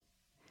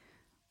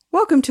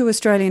Welcome to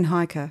Australian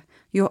Hiker,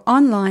 your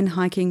online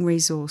hiking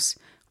resource.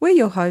 We're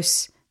your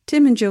hosts,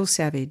 Tim and Jill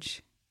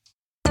Savage.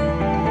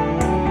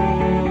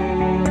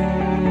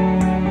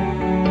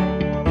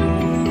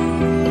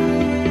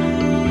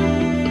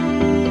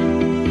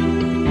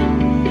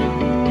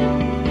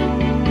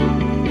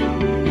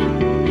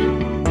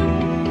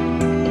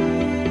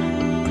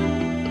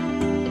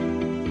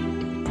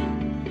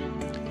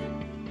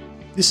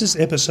 This is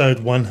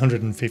episode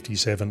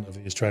 157 of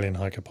the Australian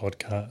Hiker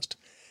podcast.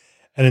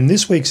 And in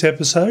this week's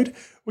episode,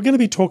 we're going to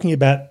be talking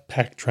about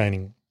pack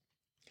training.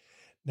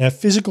 Now,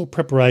 physical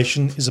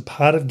preparation is a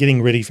part of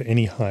getting ready for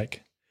any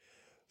hike.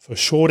 For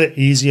shorter,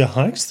 easier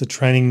hikes, the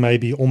training may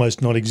be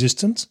almost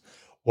non-existent,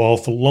 while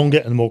for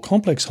longer and more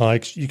complex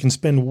hikes, you can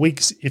spend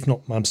weeks, if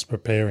not months,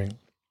 preparing.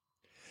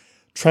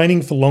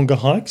 Training for longer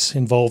hikes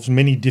involves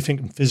many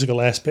different physical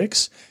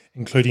aspects,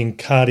 including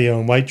cardio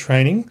and weight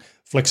training,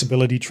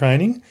 flexibility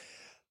training,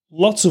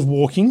 lots of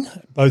walking,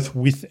 both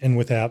with and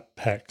without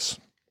packs.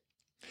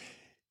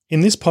 In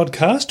this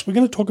podcast, we're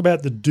going to talk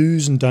about the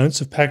do's and don'ts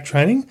of pack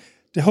training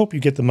to help you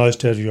get the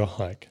most out of your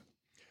hike.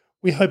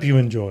 We hope you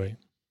enjoy.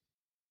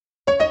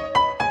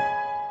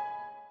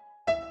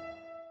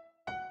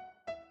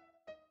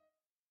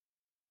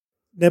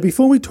 Now,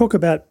 before we talk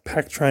about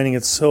pack training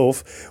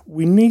itself,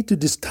 we need to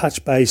just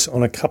touch base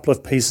on a couple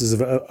of pieces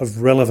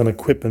of relevant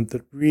equipment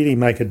that really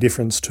make a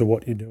difference to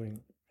what you're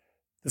doing.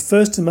 The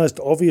first and most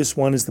obvious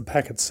one is the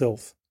pack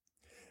itself.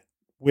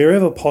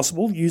 Wherever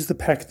possible, use the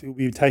pack that you'll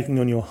be taking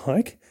on your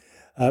hike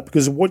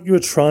because what you're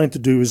trying to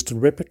do is to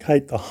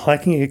replicate the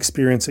hiking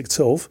experience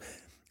itself.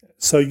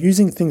 So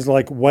using things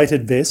like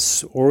weighted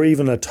vests or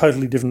even a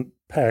totally different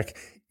pack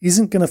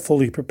isn't going to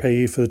fully prepare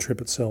you for the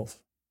trip itself.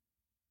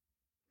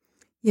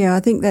 Yeah, I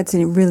think that's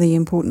a really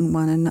important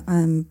one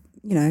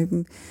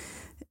and,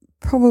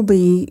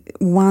 probably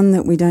one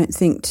that we don't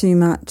think too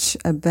much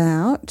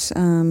about.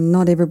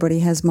 Not everybody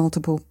has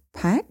multiple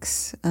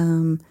packs.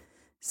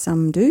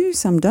 Some do,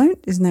 some don't.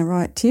 Isn't that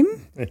right,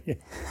 Tim? Yeah.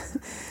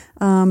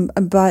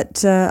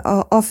 But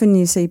often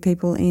you see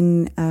people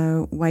in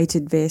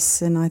weighted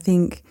vests, and I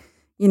think,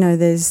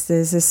 there's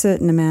a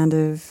certain amount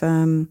of,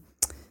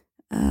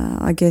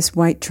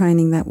 weight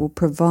training that will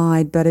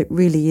provide, but it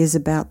really is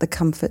about the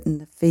comfort and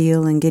the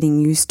feel and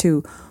getting used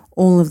to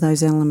all of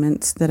those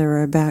elements that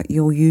are about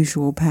your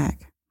usual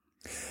pack.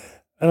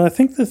 And I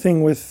think the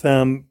thing with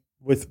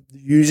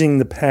using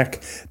the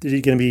pack that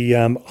you're going to be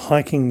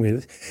hiking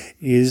with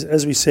is,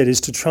 as we said,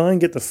 is to try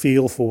and get the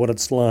feel for what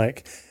it's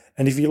like.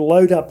 And if you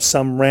load up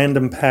some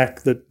random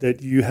pack that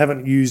you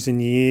haven't used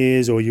in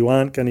years or you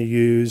aren't going to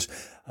use,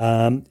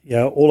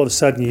 all of a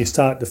sudden you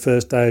start the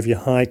first day of your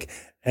hike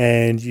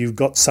and you've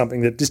got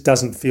something that just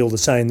doesn't feel the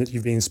same that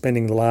you've been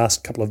spending the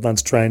last couple of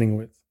months training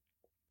with.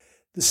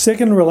 The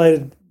second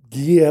related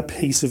gear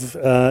piece of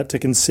to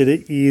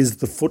consider is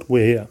the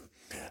footwear.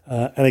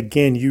 And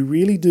again, you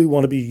really do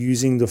want to be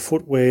using the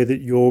footwear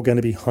that you're going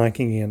to be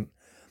hiking in.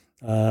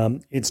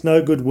 It's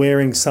no good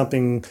wearing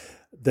something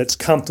that's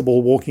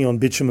comfortable walking on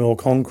bitumen or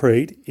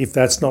concrete if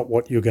that's not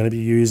what you're going to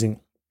be using.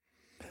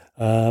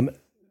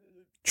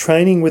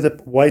 Training with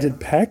a weighted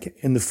pack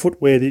and the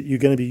footwear that you're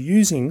going to be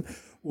using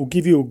will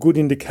give you a good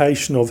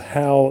indication of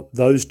how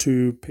those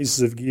two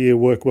pieces of gear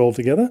work well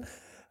together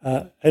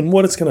and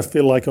what it's going to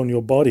feel like on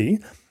your body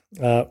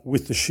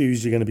with the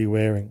shoes you're going to be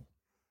wearing.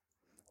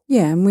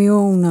 Yeah, and we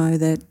all know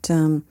that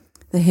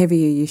the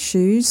heavier your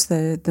shoes,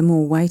 the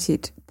more weight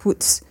it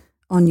puts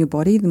on your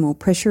body, the more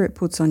pressure it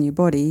puts on your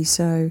body.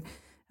 So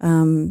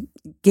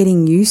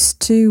getting used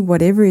to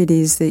whatever it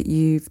is that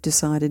you've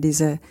decided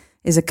is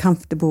a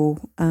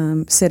comfortable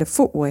set of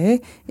footwear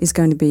is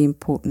going to be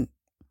important.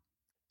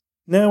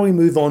 Now we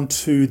move on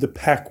to the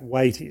pack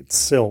weight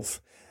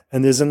itself.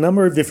 And there's a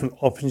number of different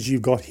options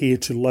you've got here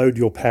to load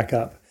your pack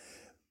up.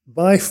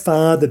 By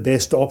far the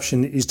best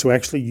option is to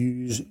actually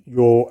use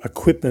your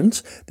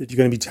equipment that you're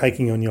going to be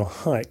taking on your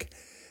hike.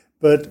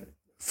 But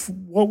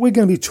what we're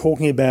going to be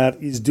talking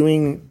about is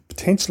doing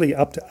potentially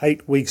up to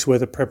 8 weeks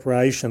worth of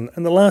preparation.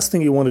 And the last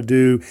thing you want to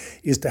do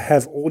is to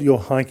have all your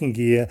hiking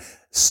gear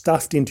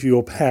stuffed into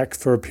your pack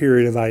for a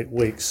period of 8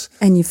 weeks.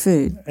 And your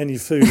food. And your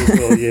food as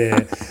well,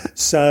 yeah.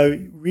 So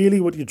really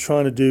what you're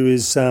trying to do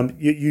is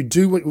you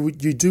do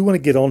want to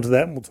get onto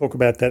that, and we'll talk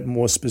about that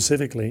more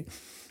specifically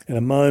in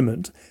a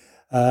moment.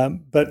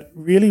 But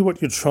really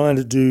what you're trying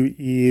to do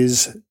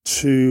is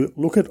to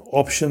look at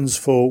options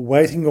for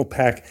weighting your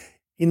pack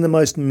in the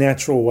most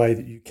natural way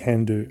that you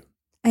can do.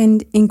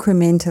 And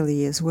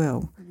incrementally as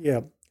well.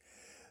 Yeah.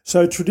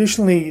 So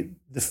traditionally,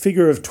 the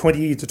figure of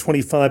 20 to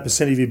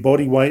 25% of your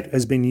body weight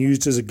has been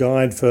used as a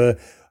guide for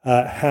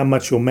how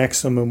much your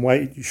maximum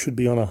weight you should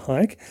be on a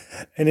hike.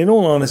 And in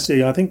all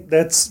honesty, I think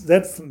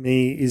that for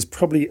me is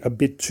probably a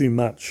bit too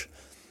much.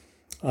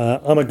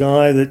 I'm a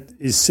guy that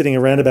is sitting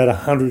around about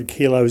 100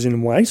 kilos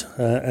in weight,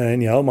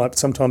 and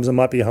sometimes I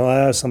might be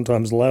higher,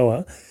 sometimes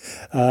lower.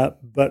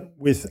 But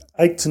with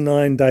 8 to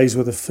 9 days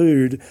worth of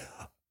food,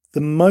 the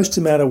most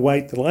amount of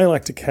weight that I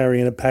like to carry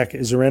in a pack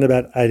is around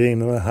about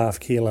 18.5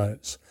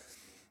 kilos.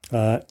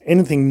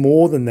 Anything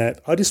more than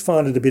that, I just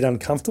find it a bit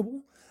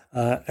uncomfortable.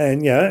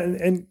 And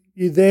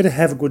you're there to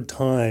have a good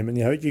time, and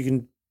you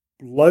can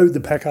load the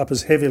pack up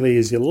as heavily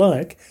as you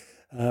like,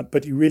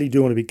 but you really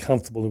do want to be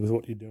comfortable with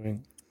what you're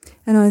doing.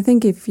 And I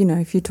think if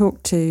you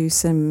talk to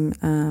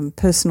some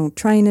personal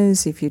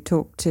trainers, if you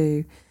talk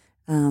to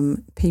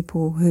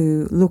people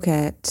who look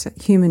at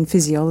human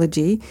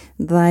physiology,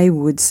 they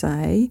would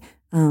say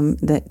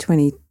that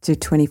 20 to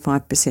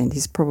 25%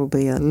 is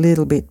probably a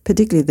little bit,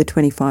 particularly the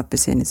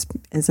 25%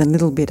 is a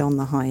little bit on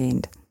the high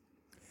end.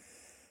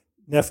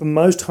 Now, for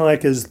most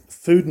hikers,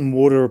 food and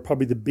water are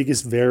probably the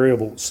biggest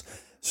variables.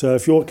 So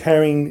if you're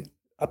carrying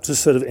up to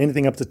sort of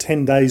anything up to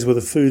 10 days worth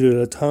of food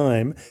at a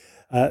time,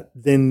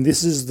 then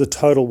this is the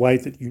total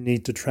weight that you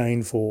need to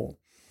train for.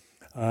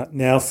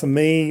 Now, for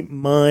me,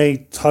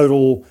 my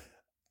total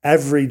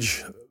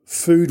average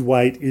food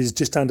weight is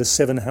just under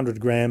 700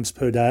 grams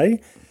per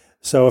day.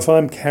 So if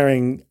I'm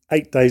carrying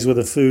 8 days worth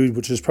of food,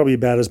 which is probably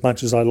about as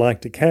much as I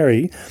like to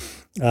carry,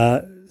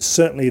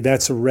 certainly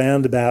that's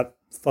around about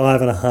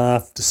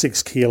 5.5 to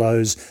 6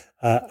 kilos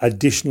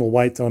additional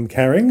weight that I'm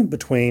carrying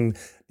between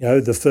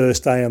the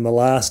first day and the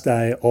last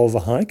day of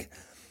a hike.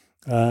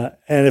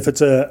 And if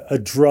it's a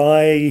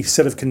dry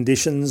set of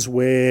conditions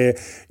where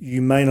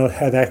you may not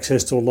have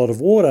access to a lot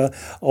of water,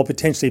 I'll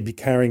potentially be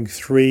carrying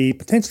 3,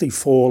 potentially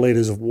 4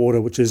 litres of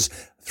water, which is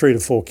 3 to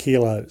 4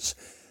 kilos.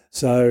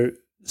 So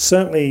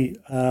certainly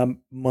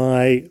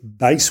my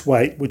base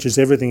weight, which is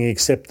everything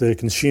except the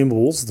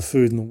consumables, the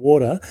food and the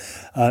water,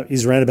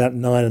 is around about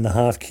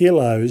 9.5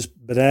 kilos.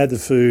 But add the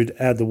food,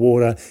 add the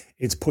water,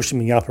 it's pushing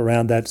me up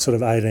around that sort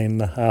of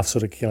 18.5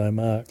 sort of kilo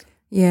mark.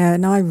 Yeah,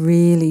 and I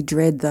really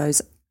dread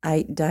those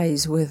 8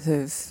 days worth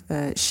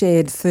of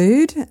shared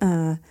food.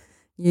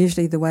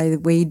 Usually the way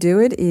that we do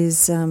it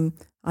is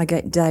I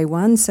get day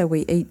one, so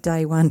we eat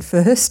day one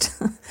first,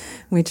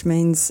 which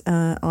means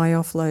I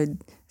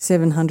offload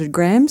 700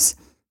 grams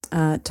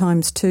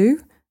times 2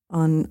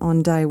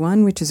 on day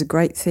one, which is a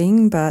great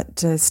thing,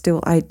 but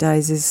still 8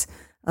 days is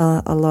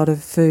a lot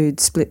of food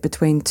split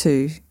between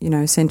 2.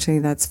 Essentially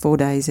that's 4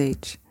 days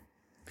each.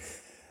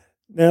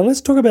 Now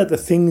let's talk about the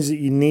things that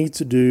you need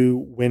to do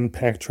when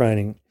pack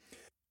training.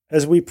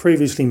 As we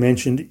previously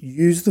mentioned,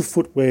 use the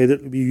footwear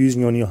that you'll be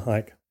using on your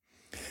hike.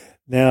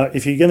 Now,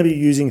 if you're going to be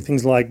using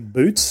things like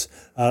boots,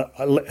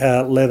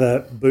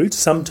 leather boots,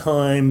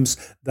 sometimes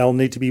they'll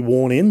need to be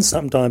worn in,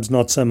 sometimes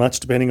not so much,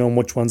 depending on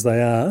which ones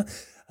they are.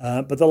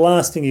 But the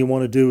last thing you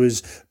want to do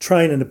is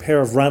train in a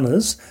pair of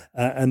runners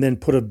and then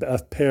put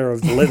a pair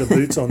of leather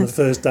boots on the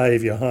first day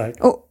of your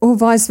hike. Or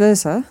vice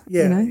versa.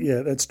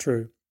 Yeah, that's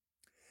true.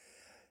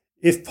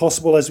 If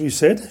possible, as we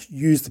said,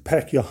 use the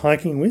pack you're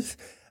hiking with.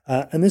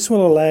 And this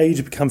will allow you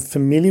to become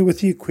familiar with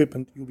the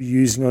equipment you'll be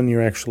using on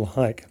your actual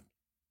hike.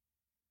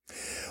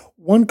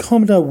 One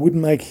comment I would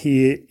make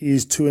here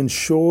is to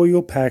ensure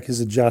your pack is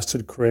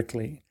adjusted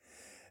correctly.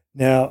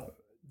 Now,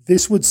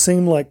 this would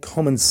seem like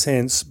common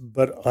sense,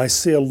 but I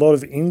see a lot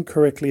of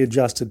incorrectly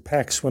adjusted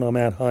packs when I'm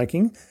out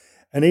hiking,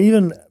 and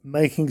even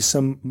making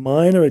some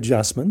minor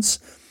adjustments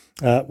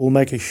will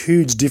make a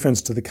huge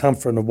difference to the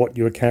comfort of what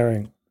you're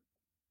carrying.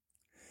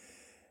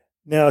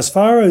 Now, as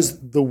far as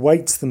the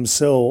weights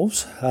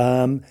themselves,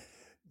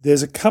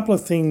 there's a couple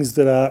of things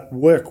that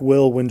work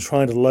well when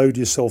trying to load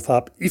yourself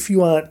up if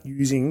you aren't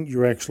using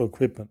your actual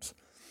equipment.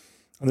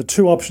 And the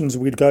 2 options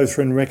we'd go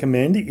through and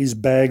recommend is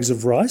bags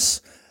of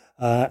rice.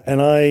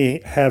 And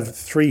I have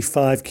 3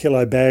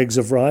 5-kilo bags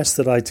of rice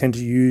that I tend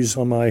to use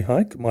on my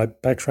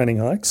back training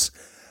hikes.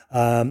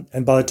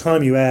 And by the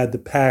time you add the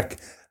pack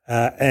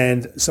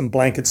and some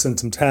blankets and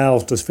some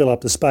towels to fill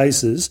up the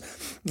spaces,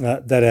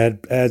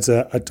 that adds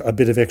a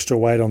bit of extra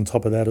weight on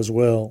top of that as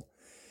well.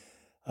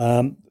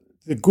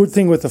 The good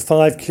thing with the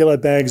 5-kilo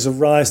bags of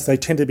rice, they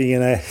tend to be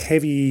in a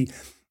heavy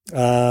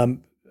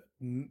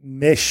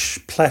mesh,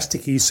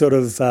 plasticky sort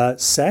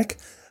of sack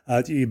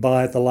that you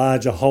buy at the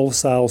larger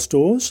wholesale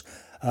stores.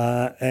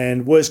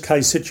 And worst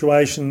case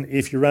situation,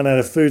 if you run out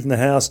of food in the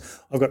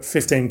house, I've got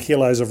 15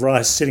 kilos of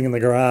rice sitting in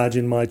the garage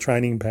in my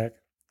training pack.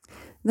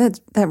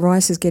 That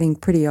rice is getting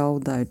pretty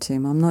old though,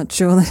 Tim. I'm not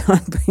sure that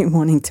I'd be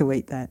wanting to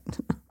eat that.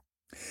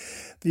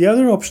 The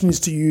other option is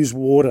to use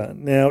water.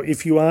 Now,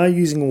 if you are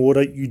using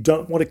water, you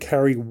don't want to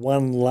carry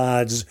one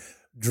large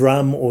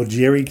drum or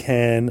jerry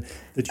can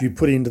that you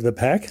put into the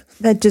pack.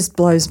 That just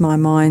blows my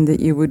mind that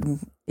you would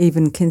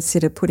even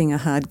consider putting a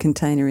hard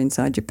container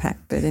inside your pack.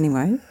 But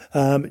anyway.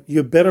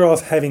 You're better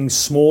off having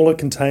smaller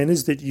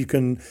containers that you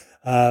can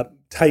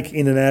take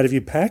in and out of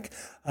your pack.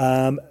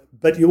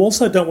 But you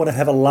also don't want to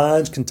have a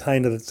large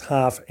container that's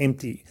half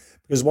empty,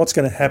 because what's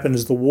going to happen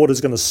is the water's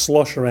going to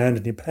slosh around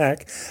in your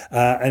pack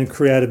and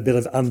create a bit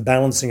of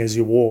unbalancing as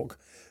you walk.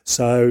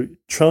 So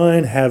try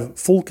and have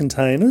full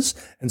containers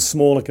and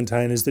smaller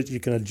containers that you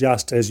can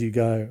adjust as you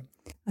go.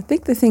 I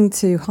think the thing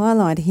to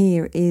highlight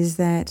here is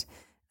that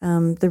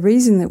the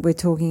reason that we're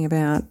talking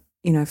about,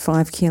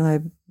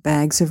 5-kilo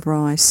bags of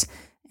rice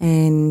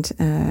and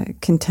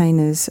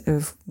containers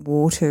of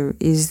water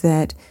is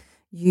that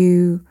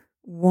you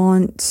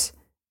want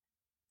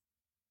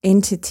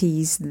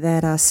entities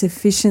that are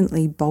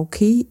sufficiently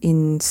bulky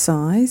in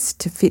size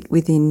to fit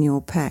within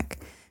your pack.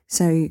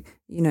 So,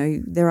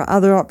 there are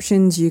other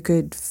options. You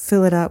could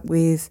fill it up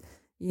with,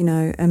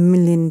 a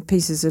million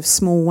pieces of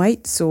small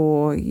weights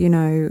or,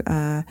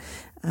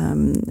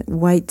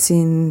 weights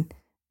in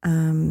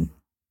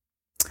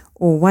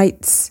or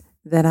weights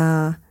that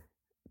are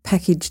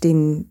packaged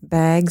in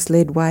bags,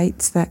 lead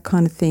weights, that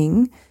kind of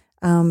thing.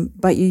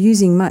 But you're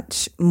using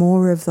much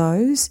more of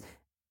those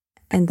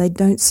and they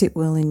don't sit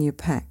well in your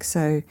pack.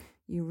 So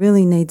you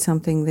really need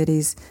something that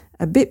is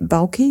a bit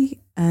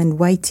bulky and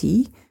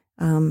weighty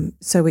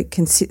so it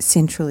can sit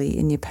centrally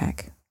in your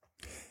pack.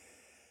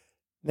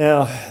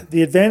 Now,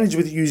 the advantage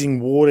with using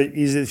water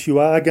is if you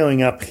are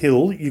going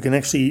uphill, you can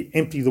actually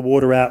empty the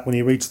water out when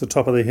you reach the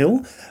top of the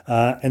hill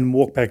and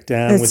walk back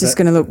down. It's just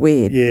going to look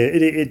weird. Yeah,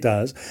 it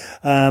does.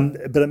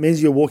 But it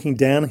means you're walking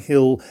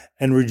downhill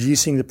and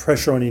reducing the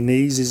pressure on your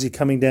knees as you're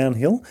coming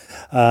downhill.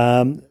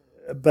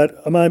 But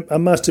I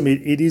must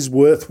admit, it is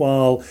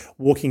worthwhile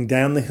walking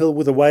down the hill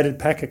with a weighted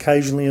pack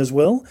occasionally as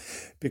well,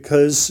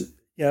 because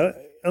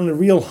on a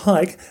real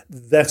hike,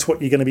 that's what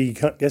you're going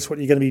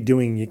to be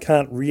doing. You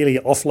can't really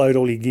offload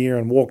all your gear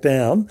and walk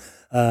down.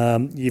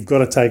 You've got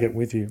to take it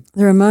with you.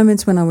 There are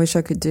moments when I wish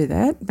I could do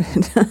that.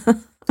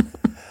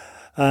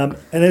 And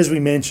as we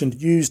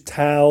mentioned, use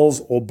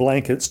towels or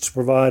blankets to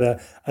provide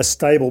a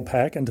stable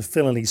pack and to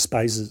fill any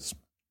spaces.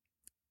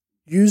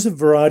 Use a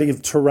variety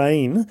of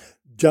terrain.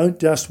 Don't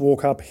just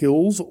walk up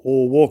hills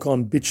or walk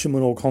on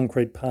bitumen or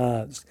concrete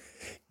paths.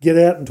 Get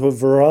out into a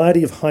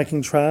variety of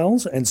hiking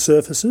trails and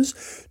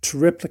surfaces to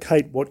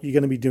replicate what you're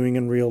going to be doing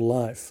in real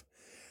life.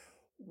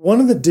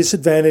 One of the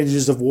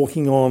disadvantages of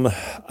walking on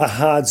a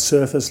hard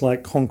surface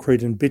like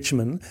concrete and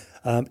bitumen,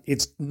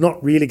 it's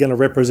not really going to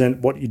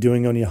represent what you're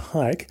doing on your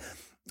hike.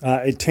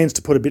 It tends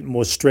to put a bit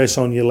more stress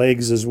on your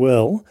legs as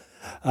well.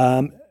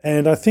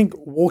 And I think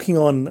walking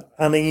on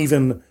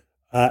uneven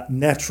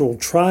natural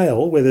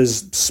trail where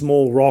there's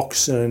small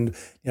rocks and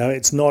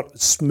it's not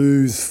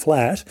smooth,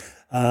 flat,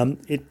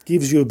 it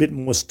gives you a bit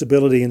more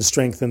stability and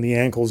strength in the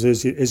ankles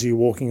as you're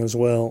walking as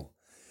well.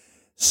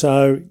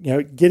 So,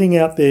 getting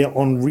out there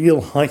on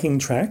real hiking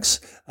tracks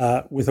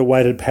with a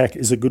weighted pack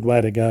is a good way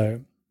to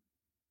go.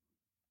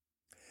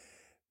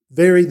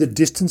 Vary the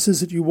distances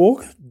that you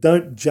walk.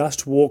 Don't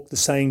just walk the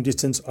same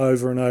distance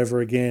over and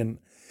over again.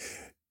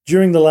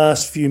 During the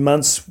last few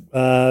months,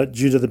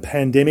 due to the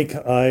pandemic,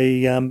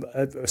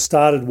 I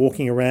started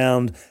walking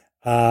around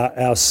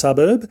our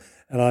suburb,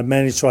 and I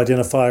managed to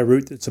identify a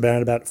route that's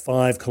about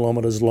 5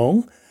 kilometres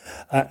long.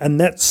 And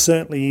that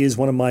certainly is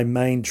one of my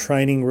main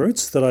training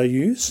routes that I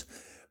use.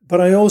 But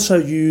I also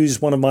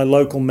use one of my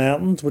local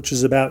mountains, which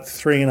is about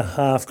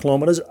 3.5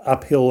 kilometres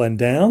uphill and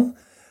down,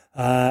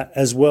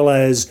 as well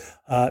as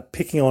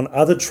picking on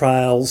other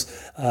trails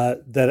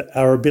that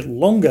are a bit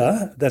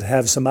longer that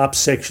have some up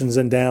sections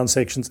and down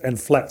sections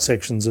and flat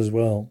sections as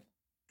well.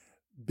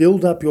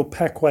 Build up your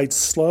pack weight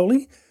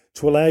slowly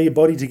to allow your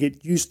body to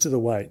get used to the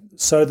weight.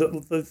 So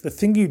the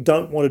thing you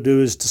don't want to do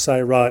is to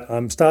say, right,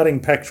 I'm starting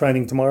pack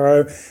training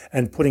tomorrow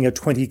and putting a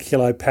 20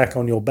 kilo pack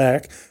on your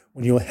back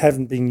when you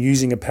haven't been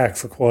using a pack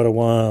for quite a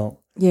while.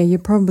 Yeah, you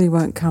probably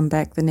won't come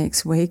back the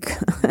next week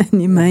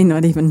and you may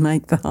not even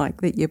make the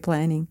hike that you're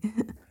planning.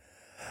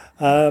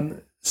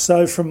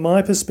 So from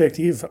my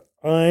perspective,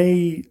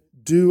 I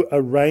do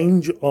a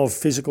range of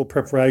physical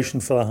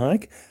preparation for the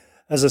hike.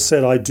 As I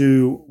said, I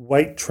do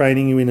weight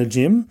training in a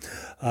gym.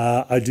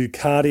 I do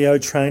cardio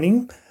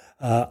training.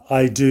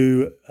 I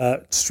do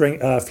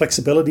strength,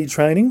 flexibility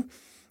training.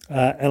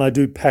 And I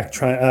do pack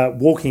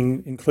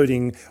walking,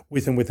 including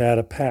with and without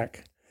a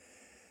pack.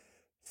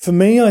 For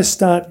me, I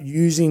start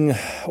using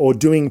or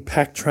doing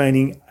pack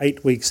training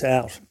 8 weeks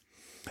out.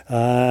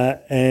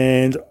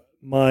 And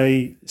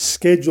my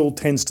schedule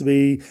tends to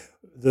be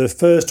the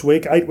first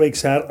week, 8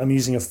 weeks out, I'm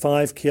using a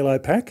 5 kilo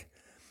pack.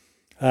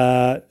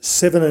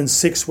 7 and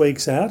 6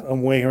 weeks out,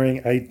 I'm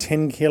wearing a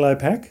 10 kilo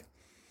pack.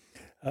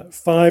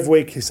 5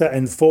 weeks out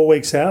and 4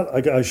 weeks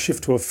out, I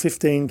shift to a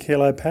 15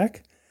 kilo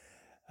pack.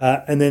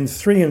 And then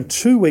 3 and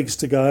 2 weeks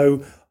to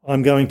go,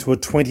 I'm going to a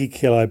 20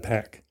 kilo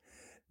pack.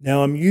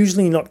 Now, I'm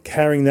usually not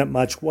carrying that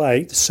much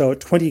weight, so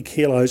at 20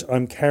 kilos,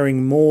 I'm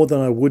carrying more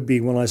than I would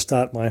be when I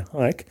start my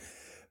hike.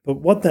 But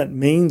what that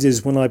means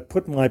is when I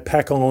put my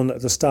pack on at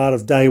the start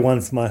of day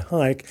one for my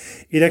hike,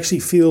 it actually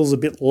feels a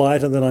bit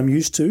lighter than I'm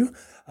used to,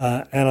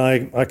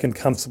 and I can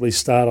comfortably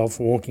start off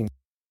walking.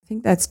 I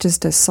think that's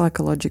just a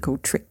psychological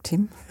trick,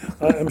 Tim.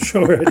 I'm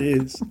sure it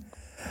is.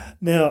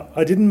 Now,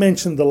 I didn't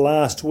mention the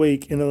last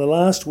week. In the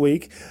last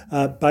week,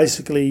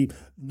 basically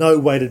no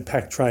weighted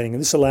pack training, and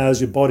this allows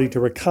your body to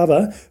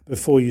recover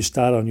before you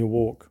start on your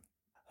walk.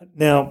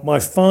 Now, my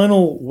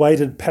final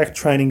weighted pack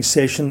training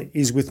session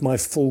is with my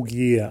full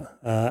gear,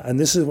 and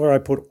this is where I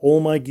put all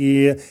my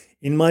gear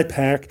in my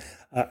pack,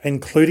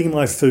 including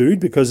my food,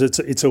 because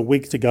it's a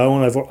week to go,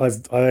 and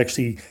I've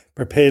actually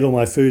prepared all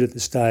my food at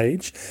this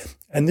stage.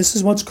 And this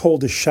is what's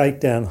called a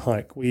shakedown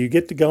hike, where you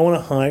get to go on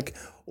a hike,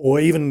 or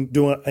even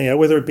do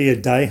whether it be a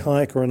day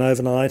hike or an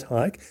overnight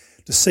hike,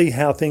 to see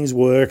how things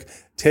work,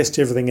 test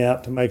everything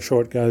out to make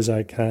sure it goes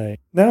okay.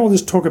 Now we'll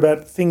just talk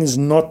about things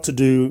not to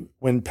do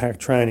when pack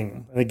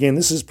training. And again,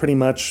 this is pretty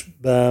much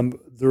the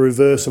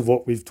reverse of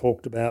what we've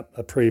talked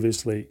about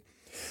previously.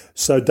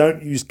 So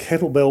don't use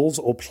kettlebells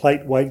or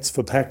plate weights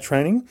for pack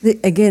training.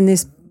 Again,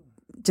 this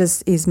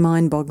just is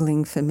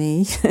mind-boggling for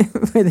me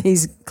with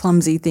these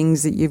clumsy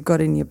things that you've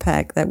got in your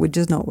pack. That would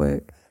just not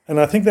work. And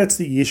I think that's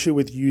the issue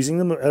with using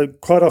them.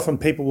 Quite often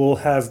people will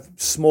have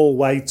small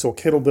weights or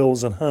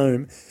kettlebells at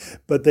home,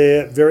 but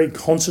they're very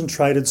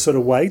concentrated sort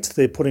of weights.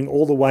 They're putting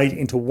all the weight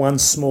into one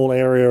small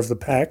area of the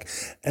pack,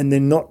 and they're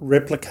not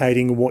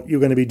replicating what you're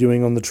going to be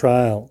doing on the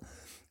trail.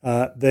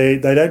 They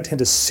don't tend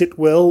to sit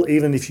well,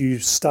 even if you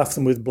stuff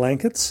them with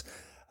blankets.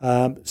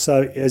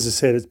 So, as I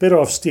said, it's better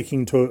off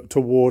sticking to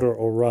water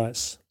or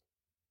rice.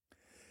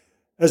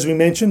 As we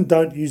mentioned,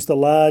 don't use the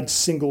large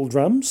single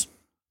drums.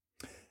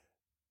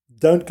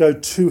 Don't go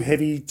too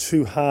heavy,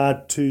 too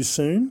hard, too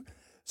soon.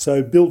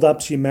 So build up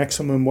to your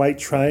maximum weight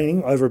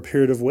training over a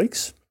period of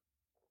weeks.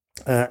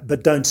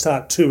 But don't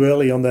start too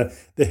early on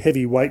the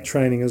heavy weight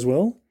training as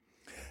well.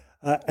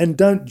 And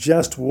don't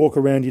just walk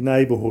around your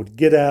neighbourhood.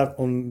 Get out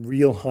on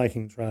real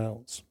hiking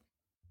trails.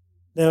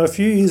 Now, a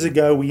few years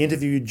ago, we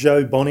interviewed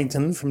Joe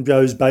Bonington from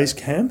Joe's Base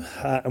Camp,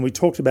 and we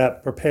talked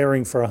about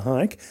preparing for a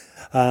hike.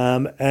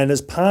 And as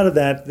part of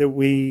that,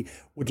 we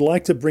would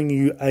like to bring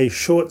you a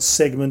short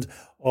segment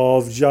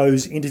of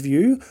Joe's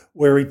interview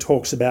where he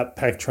talks about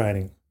pack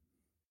training.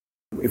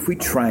 If we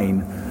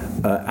train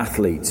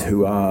athletes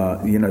who are,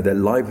 their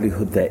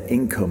livelihood, their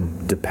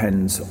income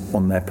depends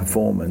on their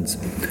performance,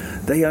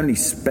 they only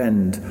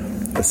spend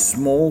a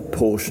small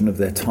portion of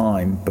their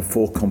time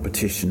before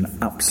competition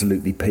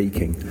absolutely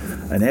peaking.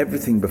 And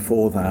everything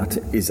before that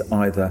is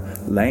either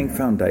laying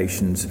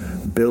foundations,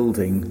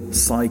 building,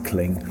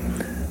 cycling.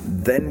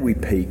 Then we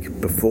peak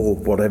before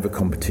whatever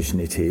competition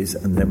it is,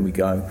 and then we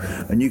go.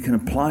 And you can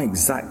apply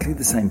exactly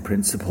the same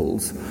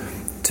principles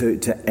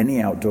to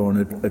any outdoor and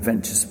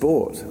adventure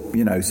sport.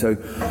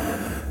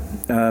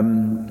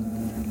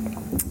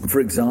 For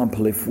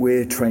example, if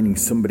we're training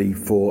somebody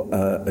for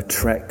a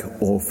trek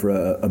or for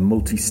a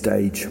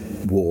multi-stage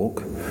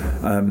walk,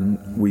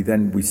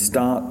 we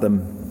start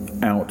them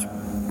out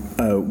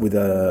with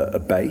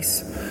a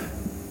base.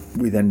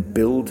 We then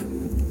build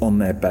on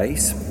their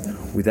base.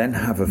 We then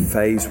have a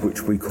phase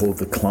which we call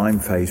the climb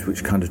phase,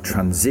 which kind of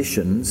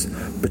transitions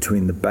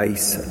between the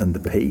base and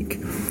the peak.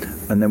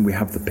 And then we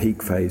have the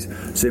peak phase.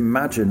 So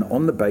imagine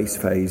on the base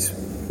phase,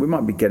 we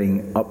might be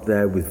getting up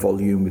there with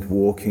volume, with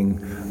walking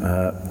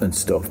and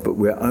stuff, but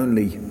we're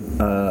only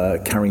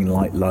carrying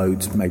light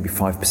loads, maybe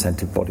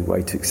 5% of body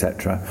weight,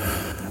 etc.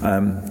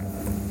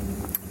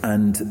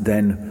 And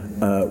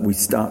then we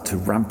start to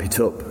ramp it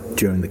up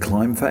during the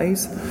climb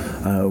phase.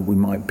 We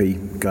might be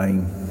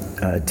going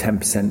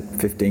 10%,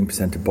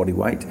 15% of body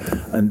weight.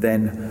 And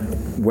then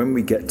when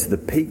we get to the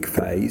peak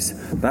phase,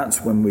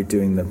 that's when we're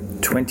doing the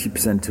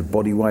 20% of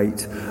body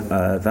weight.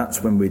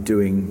 That's when we're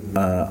doing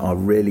our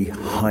really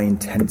high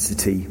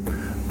intensity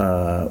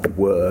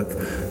work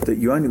that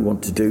you only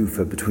want to do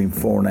for between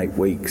 4 and 8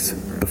 weeks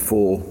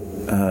before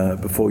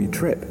your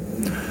trip.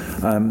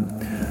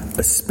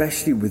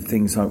 Especially with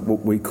things like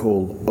what we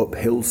call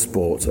uphill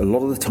sports. A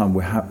lot of the time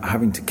we're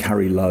having to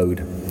carry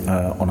load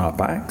on our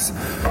backs.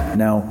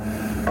 Now,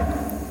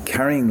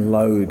 carrying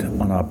load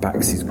on our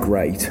backs is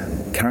great.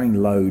 Carrying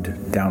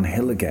load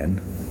downhill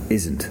again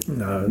isn't.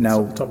 No,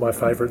 it's not my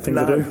favourite thing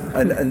to do.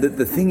 And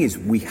the thing is,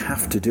 we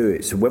have to do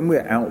it. So when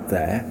we're out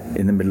there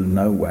in the middle of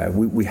nowhere,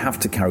 we have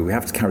to carry. We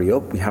have to carry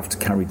up. We have to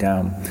carry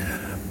down.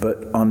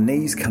 But our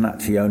knees can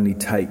actually only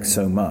take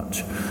so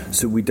much.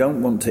 So we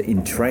don't want to,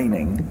 in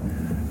training,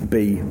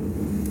 be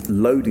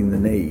loading the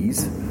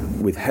knees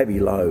with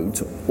heavy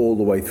loads all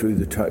the way through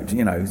the track.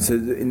 So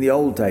in the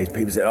old days,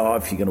 people say,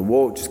 if you're going to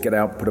walk, just get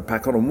out, put a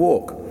pack on and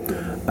walk.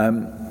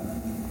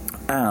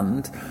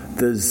 And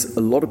there's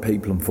a lot of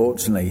people,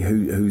 unfortunately,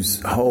 whose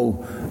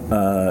whole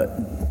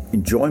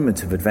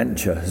enjoyment of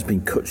adventure has been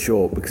cut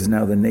short because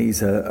now their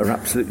knees are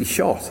absolutely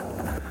shot.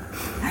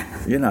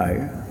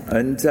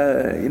 And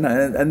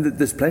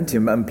there's plenty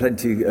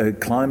of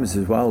climbers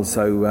as well.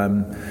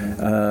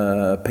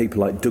 So people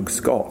like Doug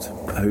Scott,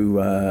 who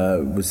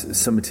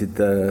summited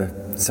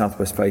the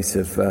southwest face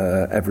of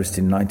Everest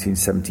in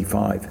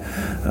 1975,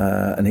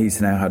 and he's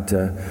now had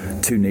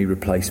 2 knee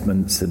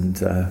replacements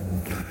and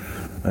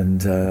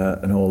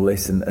all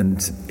this,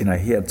 and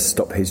he had to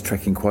stop his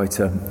trekking quite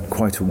a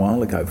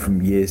while ago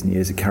from years and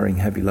years of carrying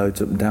heavy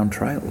loads up and down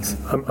trails.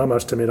 I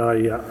must admit,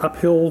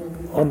 uphill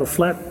on the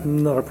flat,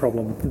 not a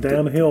problem.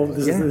 Downhill,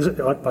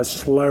 I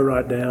slow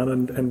right down,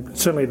 and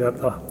certainly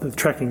the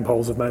tracking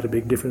poles have made a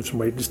big difference for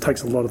me. It just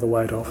takes a lot of the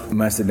weight off.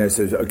 Massive. No,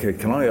 so okay,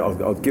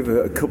 I'll give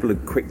a couple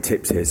of quick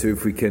tips here. So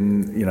if we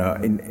can,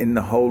 in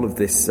the whole of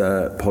this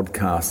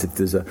podcast, if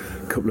there's a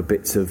couple of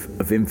bits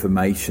of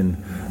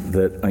information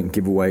that I can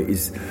give away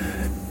is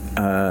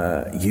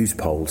use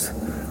poles.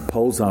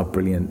 Poles are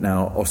brilliant.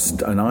 Now,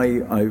 and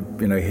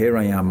I here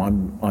I am.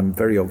 I'm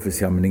very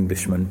obviously I'm an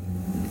Englishman.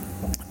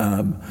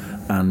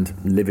 and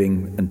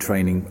living and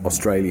training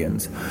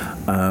Australians.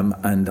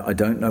 And I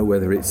don't know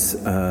whether it's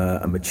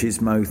a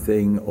machismo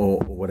thing or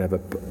whatever.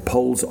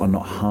 Poles are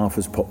not half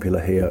as popular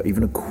here,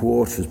 even a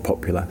quarter as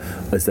popular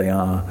as they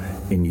are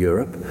in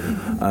Europe.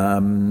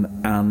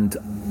 And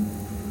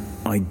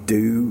I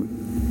do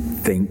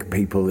think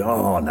people,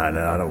 no, I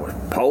don't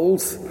want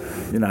poles.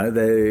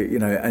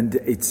 And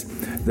it's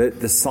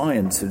the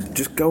science.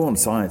 Just go on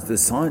science. The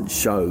science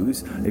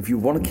shows if you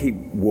want to keep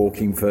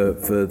walking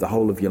for the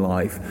whole of your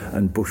life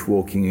and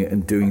bushwalking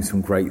and doing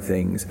some great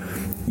things,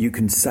 you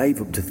can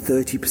save up to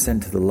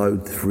 30% of the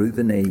load through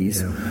the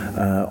knees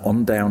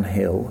on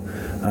downhill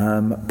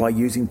by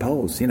using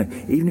poles.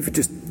 Even if you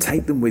just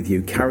take them with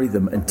you, carry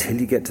them until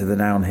you get to the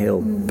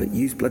downhill, but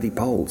use bloody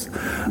poles.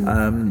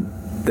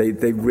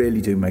 They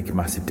really do make a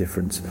massive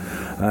difference.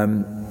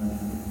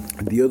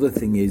 The other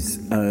thing is,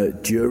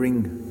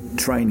 during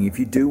training, if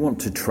you do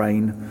want to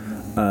train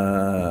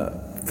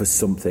for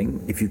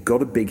something, if you've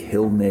got a big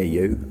hill near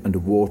you and a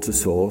water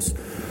source,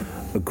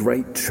 a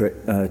great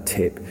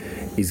tip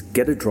is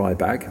get a dry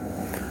bag.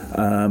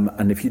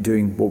 And if you're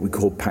doing what we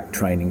call pack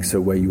training,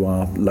 so where you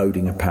are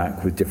loading a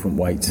pack with different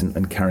weights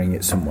and carrying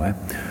it somewhere,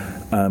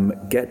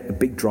 get a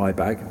big dry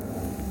bag.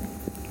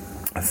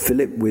 Fill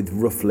it with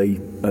roughly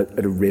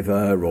at a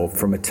river or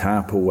from a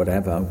tap or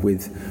whatever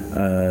with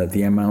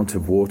the amount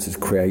of water to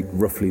create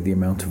roughly the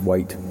amount of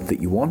weight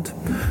that you want.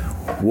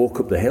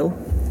 Walk up the hill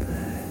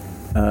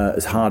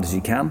as hard as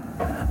you can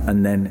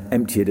and then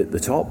empty it at the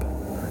top.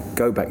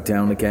 Go back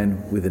down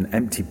again with an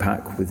empty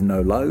pack with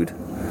no load.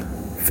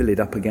 Fill it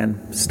up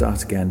again,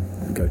 start again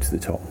and go to the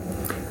top.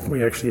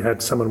 We actually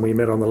had someone we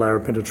met on the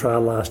Larapinta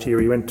Trail last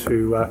year. He went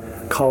to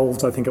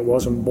Coles, I think it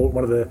was, and bought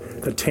one of the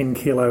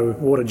 10-kilo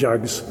water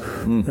jugs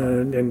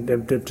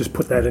and just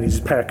put that in his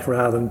pack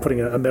rather than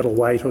putting a metal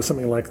weight or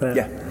something like that.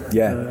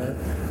 Yeah.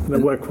 And it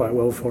worked quite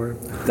well for him.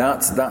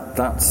 That's a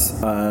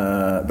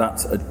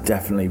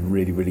definitely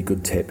really, really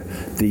good tip.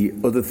 The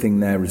other thing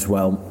there as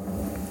well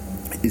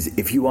is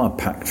if you are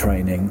pack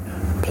training,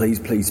 please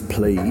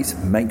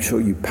make sure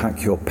you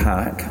pack your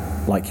pack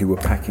like you were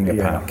packing a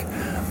pack.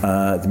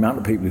 The amount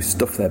of people who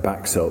stuff their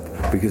backs up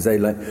because they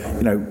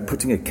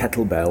putting a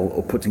kettlebell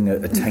or putting a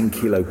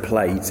 10-kilo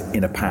plate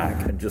in a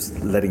pack and just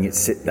letting it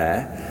sit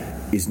there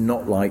is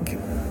not like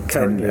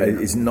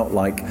it's not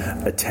like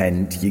a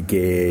tent, your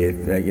gear,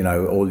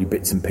 all your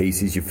bits and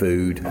pieces, your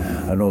food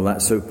and all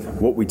that. So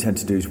what we tend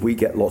to do is we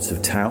get lots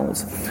of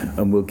towels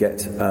and we'll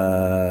get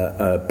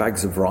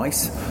bags of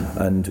rice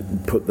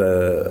and put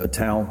a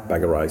towel,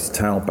 bag of rice,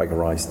 towel, bag of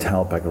rice,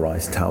 towel, bag of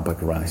rice, towel, bag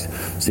of rice.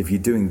 So if you're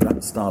doing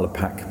that style of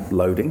pack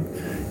loading,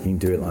 you can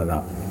do it like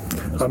that.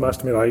 I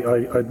must admit,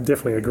 I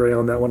definitely agree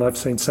on that one. I've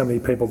seen so many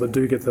people that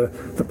do get the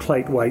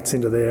plate weights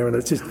into there, and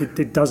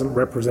it doesn't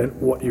represent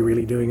what you're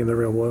really doing in the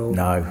real world.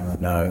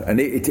 No, and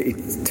it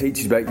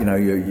teaches about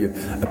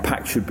a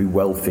pack should be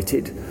well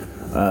fitted,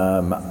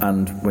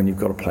 and when you've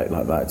got a plate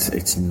like that,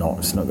 it's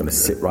not going to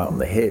sit right on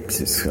the hips.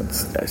 It's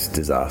a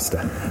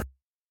disaster.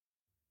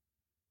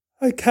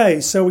 Okay,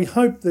 so we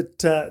hope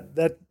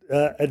that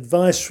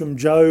advice from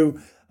Joe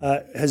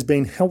has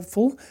been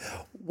helpful.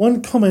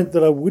 One comment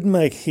that I would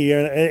make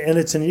here, and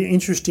it's an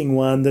interesting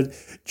one, that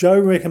Joe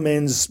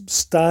recommends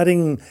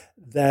starting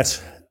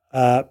that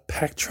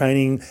pack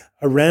training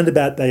around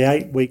about the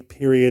 8-week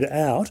period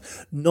out,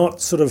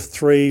 not sort of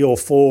 3 or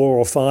 4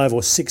 or 5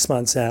 or 6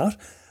 months out.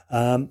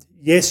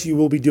 Yes, you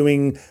will be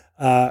doing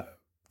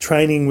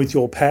training with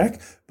your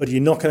pack, but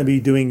you're not going to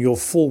be doing your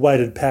full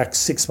weighted pack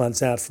 6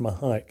 months out from a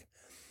hike.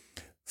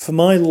 For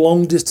my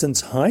long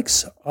distance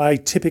hikes, I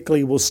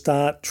typically will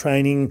start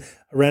training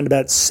around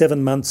about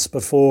 7 months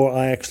before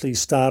I actually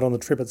start on the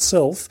trip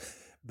itself.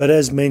 But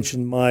as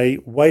mentioned, my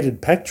weighted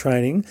pack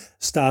training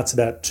starts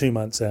about 2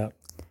 months out.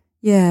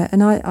 Yeah,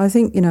 and I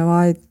think,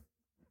 I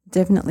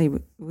definitely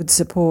would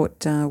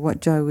support what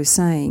Joe was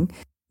saying.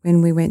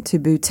 When we went to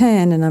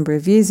Bhutan a number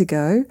of years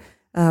ago,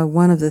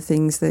 one of the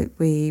things that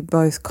we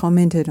both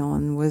commented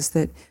on was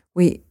that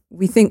we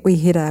think we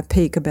hit our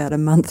peak about a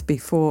month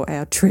before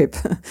our trip,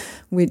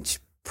 which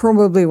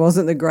probably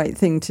wasn't the great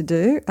thing to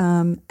do.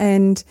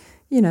 And,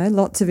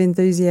 lots of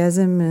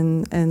enthusiasm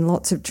and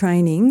lots of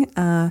training,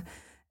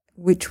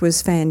 which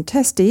was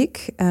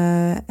fantastic.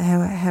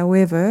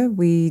 However,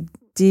 we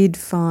did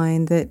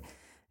find that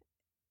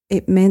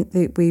it meant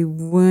that we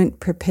weren't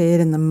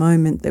prepared in the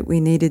moment that we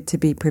needed to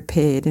be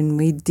prepared, and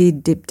we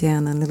did dip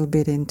down a little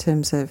bit in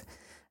terms of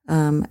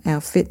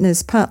our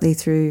fitness, partly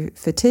through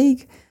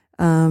fatigue.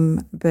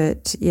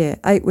 But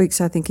 8 weeks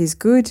I think is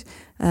good.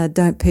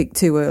 Don't peak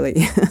too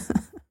early.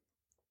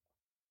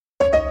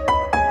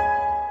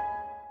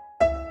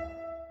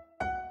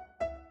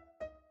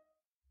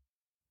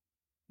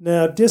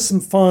 Now, just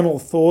some final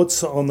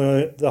thoughts on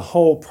the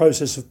whole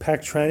process of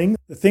pack training.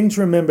 The thing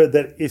to remember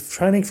that if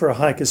training for a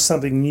hike is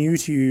something new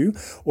to you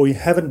or you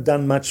haven't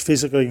done much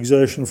physical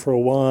exertion for a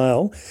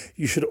while,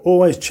 you should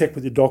always check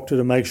with your doctor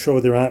to make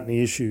sure there aren't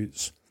any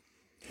issues.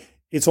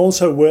 It's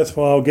also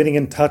worthwhile getting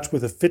in touch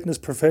with a fitness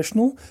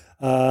professional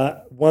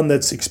one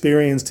that's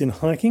experienced in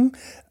hiking,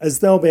 as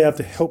they'll be able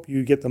to help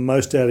you get the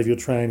most out of your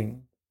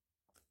training.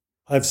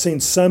 I've seen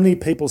so many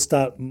people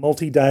start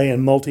multi-day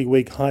and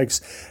multi-week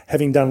hikes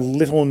having done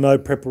little or no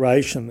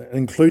preparation,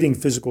 including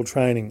physical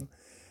training.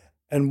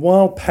 And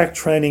while pack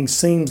training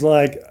seems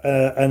like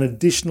an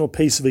additional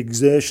piece of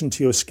exertion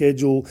to your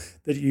schedule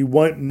that you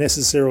won't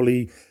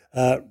necessarily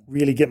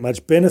really get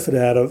much benefit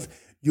out of,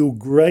 you'll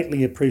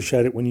greatly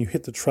appreciate it when you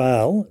hit the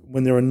trail,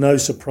 when there are no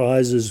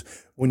surprises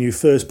when you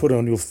first put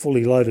on your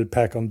fully loaded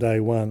pack on day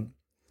one.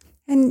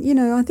 And,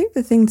 I think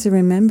the thing to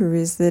remember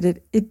is that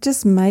it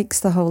just makes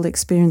the whole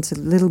experience a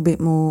little bit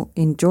more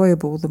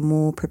enjoyable the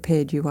more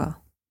prepared you are.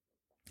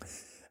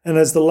 And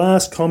as the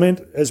last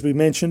comment, as we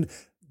mentioned,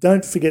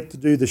 don't forget to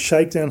do the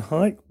shakedown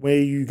hike, where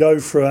you go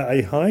for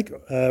a hike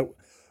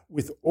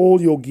with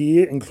all your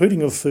gear,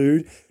 including your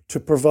food, to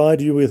provide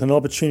you with an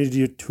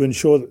opportunity to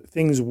ensure that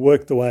things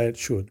work the way it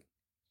should.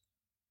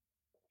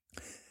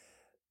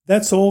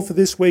 That's all for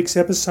this week's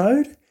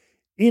episode.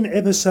 In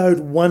episode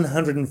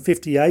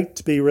 158,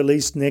 to be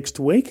released next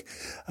week,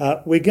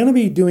 we're going to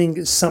be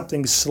doing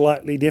something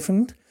slightly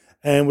different,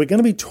 and we're going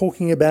to be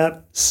talking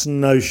about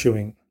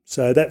snowshoeing.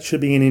 So that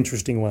should be an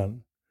interesting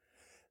one.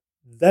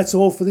 That's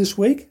all for this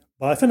week.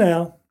 Bye for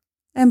now.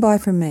 And bye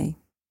from me.